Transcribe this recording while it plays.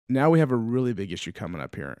Now we have a really big issue coming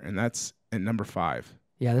up here, and that's at number 5.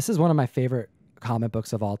 Yeah, this is one of my favorite comic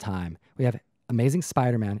books of all time. We have Amazing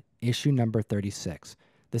Spider-Man, issue number 36.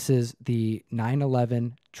 This is the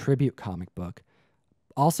 9/11 tribute comic book,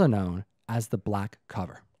 also known as the Black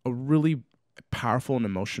Cover. A really powerful and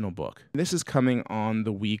emotional book. This is coming on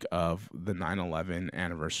the week of the 9/11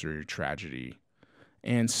 anniversary tragedy.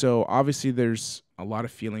 And so obviously there's a lot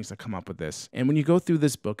of feelings that come up with this. And when you go through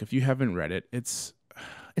this book, if you haven't read it, it's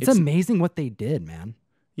amazing what they did, man.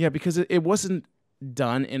 Yeah, because it wasn't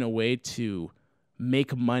done in a way to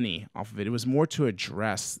make money off of it. It was more to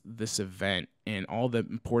address this event and all the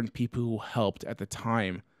important people who helped at the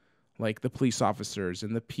time, like the police officers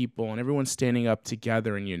and the people and everyone standing up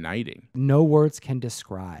together and uniting. No words can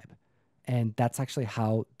describe. And that's actually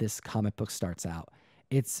how this comic book starts out.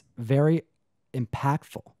 It's very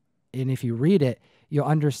impactful. And if you read it, you'll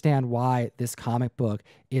understand why this comic book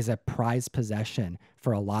is a prized possession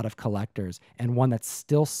for a lot of collectors and one that's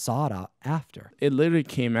still sought out after. It literally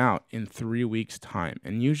came out in 3 weeks' time,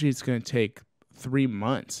 and usually it's going to take 3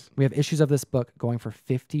 months. We have issues of this book going for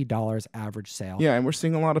 $50 average sale. Yeah, and we're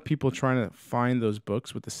seeing a lot of people trying to find those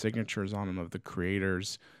books with the signatures on them of the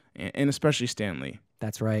creators, and especially Stan Lee.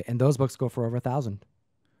 That's right. And those books go for over $1,000.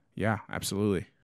 Yeah, absolutely.